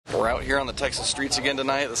We're out here on the Texas streets again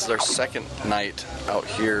tonight. This is our second night out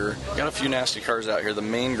here. Got a few nasty cars out here. The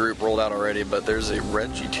main group rolled out already, but there's a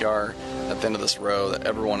red GTR at the end of this row that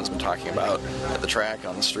everyone has been talking about at the track,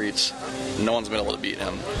 on the streets. No one's been able to beat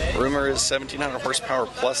him. Rumor is 1,700 horsepower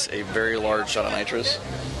plus a very large shot of nitrous.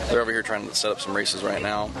 They're over here trying to set up some races right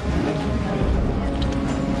now.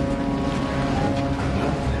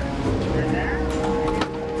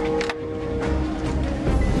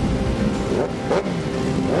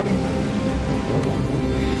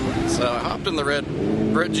 So I hopped in the red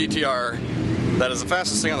GTR. That is the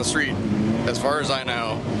fastest thing on the street, as far as I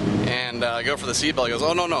know. And I go for the seatbelt. He goes,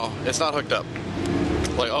 "Oh, no, it's not hooked up."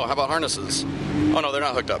 Like, "Oh, how about harnesses?" "Oh, no, they're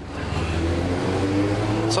not hooked up."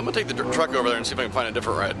 So I'm gonna take the truck over there and see if I can find a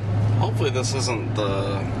different ride. Hopefully this isn't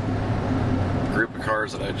the group of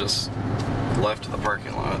cars that I just left in the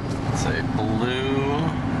parking lot. It's a blue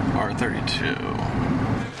R32.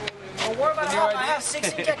 Well, what about I have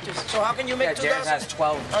 6 injectors, so how can you make 2,000? has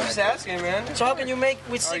 12. I'm just asking, man. So how can you make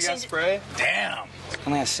with 6 you got injectors? spray? Damn.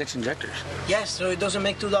 Only has 6 injectors. Yes, so it doesn't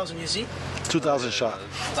make 2,000, you see? 2,000 shot.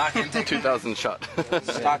 Stock intake. 2,000 shot.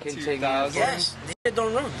 Stock intake. Yes, they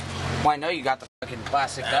don't run. Well, I know you got the fucking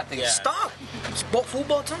plastic that thing. Stop. It's full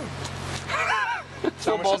bolt on.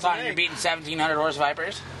 Full bolt on. You're beating 1,700 horse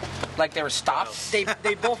Vipers, like they were stopped. They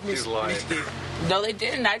both missed. No, they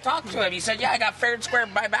didn't. I talked to him. He said, "Yeah, I got fair and square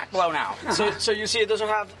my back blown out." So you see, it doesn't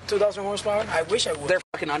have 2,000 horsepower. I wish I would. They're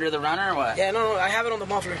fucking under the runner or what? Yeah, no, I have it on the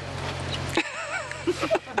muffler.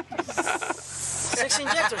 6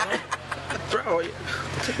 injectors, man. Bro, I'll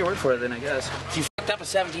take your word for it then, I guess. If you fucked up a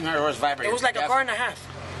 1,700 horse Viper, It was like a car and a half.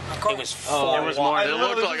 It was 4. It was more. It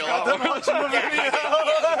looked like a lot more.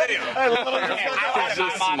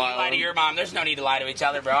 I'm not lie to your mom. There's no need to lie to each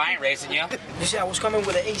other, bro. I ain't racing you. You see, I was coming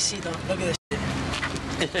with an AC though. Look at this.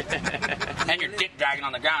 And your dick dragging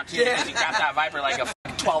on the ground too. Because you got that Viper like a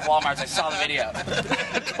 12 Walmarts. I saw the video.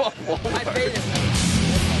 12 Walmarts. I paid it.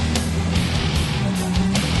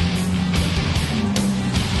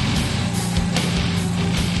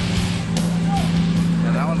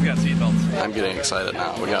 That one's got seatbelts. I'm getting excited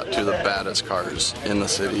now. We got 2 of the baddest cars in the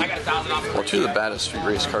city. Well, 2 of the baddest street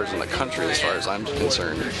race cars in the country as far as I'm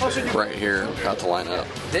concerned. Right here, got to line up.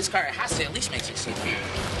 This car has to at least make 16 feet.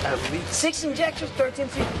 At least 6 injectors, 13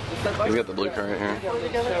 feet. We got the blue car right here.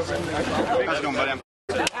 How's it going, buddy?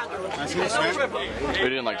 Nice to meet you, man. We're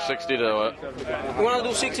doing like 60 to what? You want to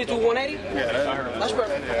do 60 to 180? Yeah, That's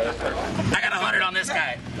perfect. I got 100 on this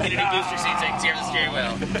guy. Get a new booster seat so I can steer the steering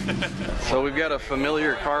wheel. So we've got a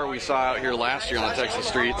familiar car we saw out here last year on the Texas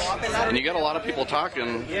streets. And you got a lot of people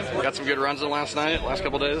talking. Got some good runs in last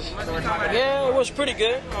couple days? Yeah, it was pretty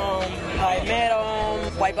good. I met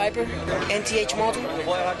White Viper, NTH model,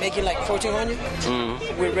 making like 1,400.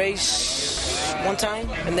 We raced one time,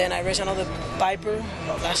 and then I raced another Viper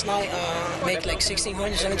last night, make like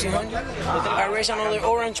 1,600, 1,700. I raced another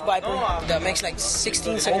orange Viper that makes like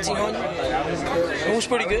 1,600, 1,700. It was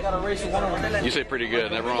pretty good. You say pretty good,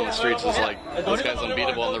 and everyone on the streets is like, this guy's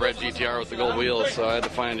unbeatable on the red GTR with the gold wheels, so I had to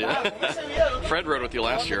find you. Fred rode with you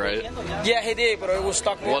last year, right? Yeah, he did, but it was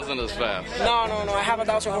stuck. Wasn't as fast. No, I have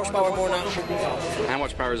 1,000 horsepower more now. How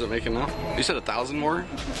much power is it making now? You said 1,000 more?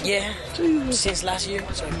 Yeah, since last year.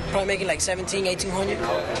 So probably making like 1,700,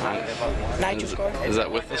 1,800. Nitrous car. Is that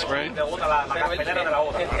with the spray?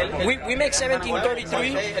 We make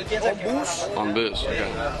 1,733 on boost. On boost,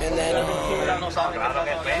 okay. And then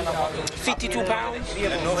 52 pounds.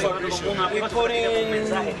 We put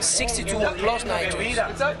in 62 plus nitrous.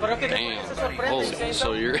 Damn. Holy,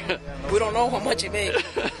 so you're... We don't know how much it makes.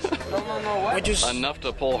 We just... Enough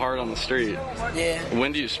to pull hard on the street. Yeah.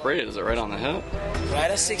 When do you spray it? Is it right on the hip?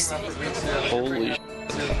 Right at 60. Holy shit.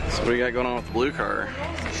 So what do you got going on with the blue car?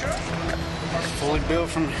 fully built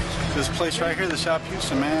from this place right here, the Shop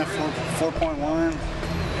Houston, man. 4.1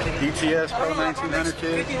 ETS Pro 1900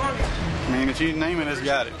 kit. I mean, if you name it, it's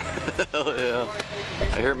got it. Hell yeah.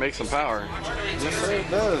 I hear it makes some power. Yes, sir, it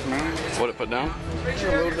does, man. What it put down? A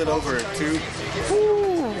little bit over it, too.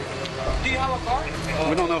 Ooh. Do you have a car?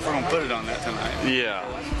 We don't know if we're going to put it on that tonight. Yeah.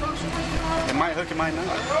 It might hook, it might not. I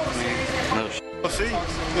mean, No we'll see.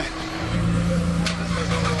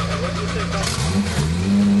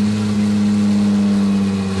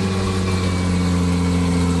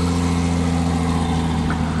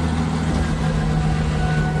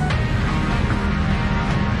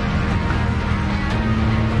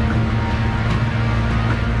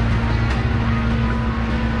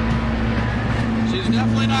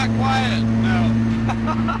 Definitely not quiet. No.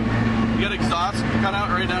 You got exhaust cut out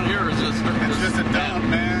right down here, or is this It's just a dump,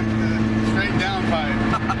 man. Straight down pipe.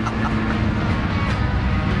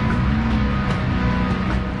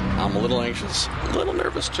 I'm a little anxious, a little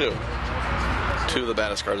nervous too. Two of the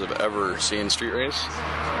baddest cars I've ever seen street race,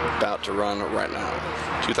 about to run right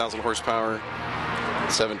now. 2,000 horsepower,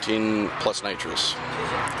 17 plus nitrous.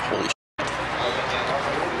 Holy shit.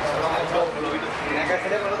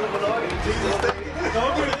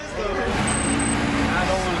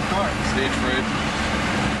 Stage fright.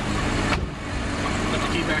 Put the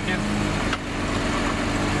key back in.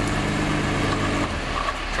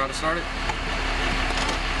 Try to start it.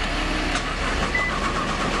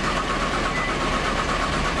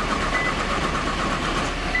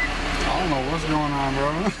 I don't know what's going on,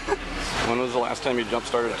 bro. When was the last time you jump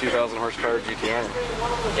started a 2,000 horsepower GTR?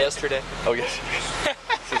 Yesterday. Oh, yes.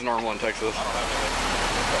 This is normal in Texas.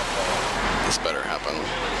 This better happen.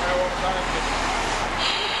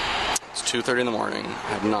 It's 2:30 in the morning.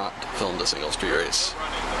 I have not filmed a single street race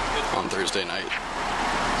on Thursday night.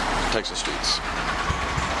 Texas streets.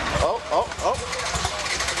 Oh.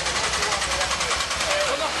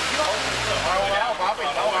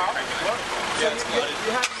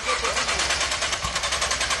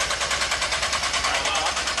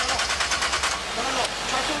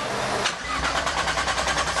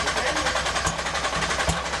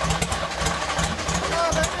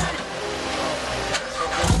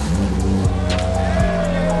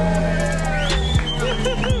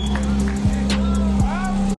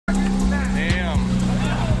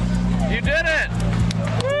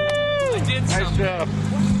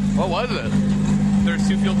 What was it? There's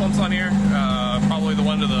 2 fuel pumps on here. Probably the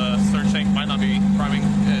one to the surge tank might not be priming.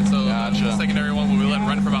 And so Gotcha. the secondary one, we let it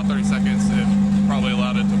run for about 30 seconds. It probably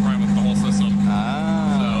allowed it to prime with the whole system.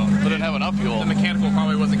 Ah. So, but it didn't have enough fuel. The mechanical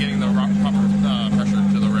probably wasn't getting the proper pressure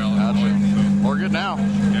to the rail. Gotcha. So, We're good now.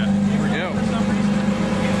 yeah. Here we go.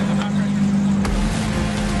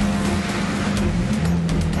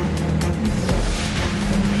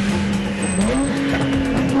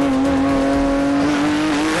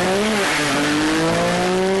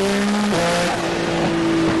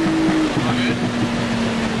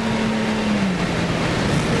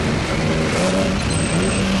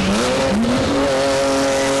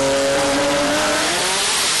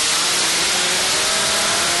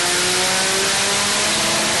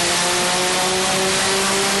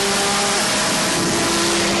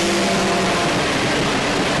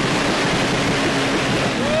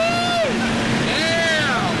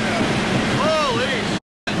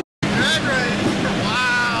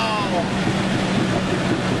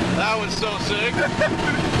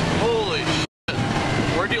 Holy shit.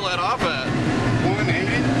 Where'd you let off at? 180.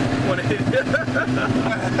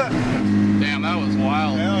 Damn, that was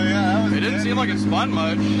wild. Hell yeah, that was It didn't seem like it spun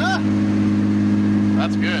much.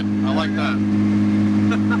 That's good. I like that.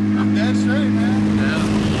 Dead straight, man. Yeah.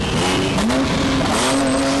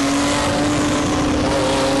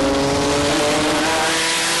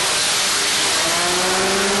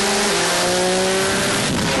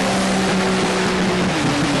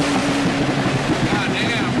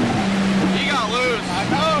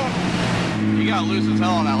 Loose as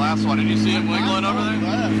hell on that last one. Did you see him wiggling over there?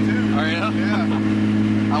 Left, too. Oh, yeah?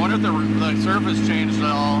 Yeah. I wonder if the surface changed at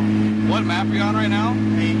all. What map are you on right now? 8.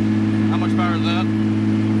 How much power is that?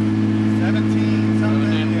 17, something.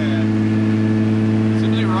 17. Yeah.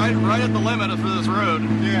 Seems to be right at the limit for this road.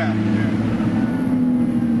 Yeah.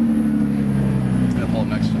 Yeah, pull up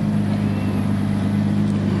next to him.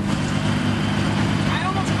 I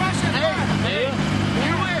almost crashed that car. Hey.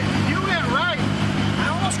 You went right. I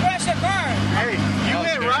almost crashed that car. Hey, you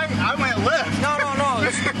went right. I went left. No.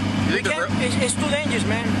 You think It's too dangerous,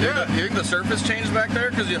 man. you think the surface changed back there?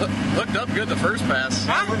 Because you hooked up good the first pass.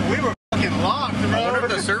 Huh? We were fucking locked, bro. I wonder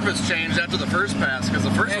if the surface changed after the first pass. Because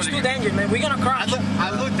the first It's one too dangerous, man. We're gonna crash. I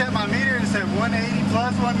looked at my meter and said 180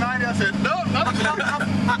 plus 190. I said, no.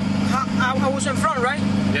 I was in front, right?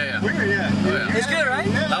 Yeah. Weird, yeah. Oh, yeah. It's good, right?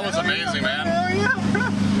 Yeah. That was amazing, man. Hell yeah.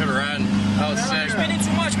 Good run. That was sick. Spinning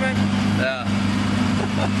too much, man. Yeah.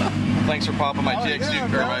 Thanks for popping my TX2 yeah, or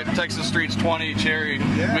bro. my Texas Streets 20 Cherry.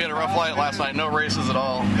 Yeah, We had a rough flight last night. No races at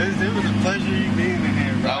all. It was a pleasure you being in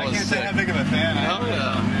here, bro. That I was can't sick. say how big of a fan I am. Oh,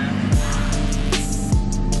 yeah. Man.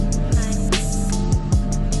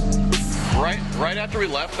 Right after we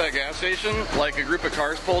left that gas station, like a group of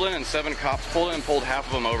cars pulled in and 7 cops pulled in and pulled half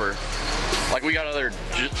of them over. Like we got another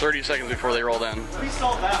 30 seconds before they rolled in. We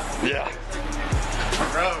sold that one. Yeah.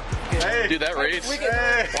 Bro. Hey. Dude, that race.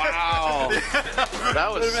 Hey. Wow. That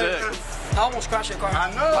was sick. I almost crashed the car. I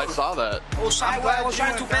know. I saw that. I was sideways. I was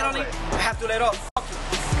trying to pedal it. I have to let off.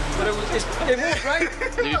 But it moved, right?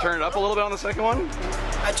 Did you turn it up a little bit on the second one?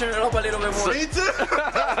 I turned it up a little bit more. Me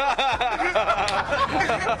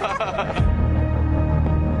too.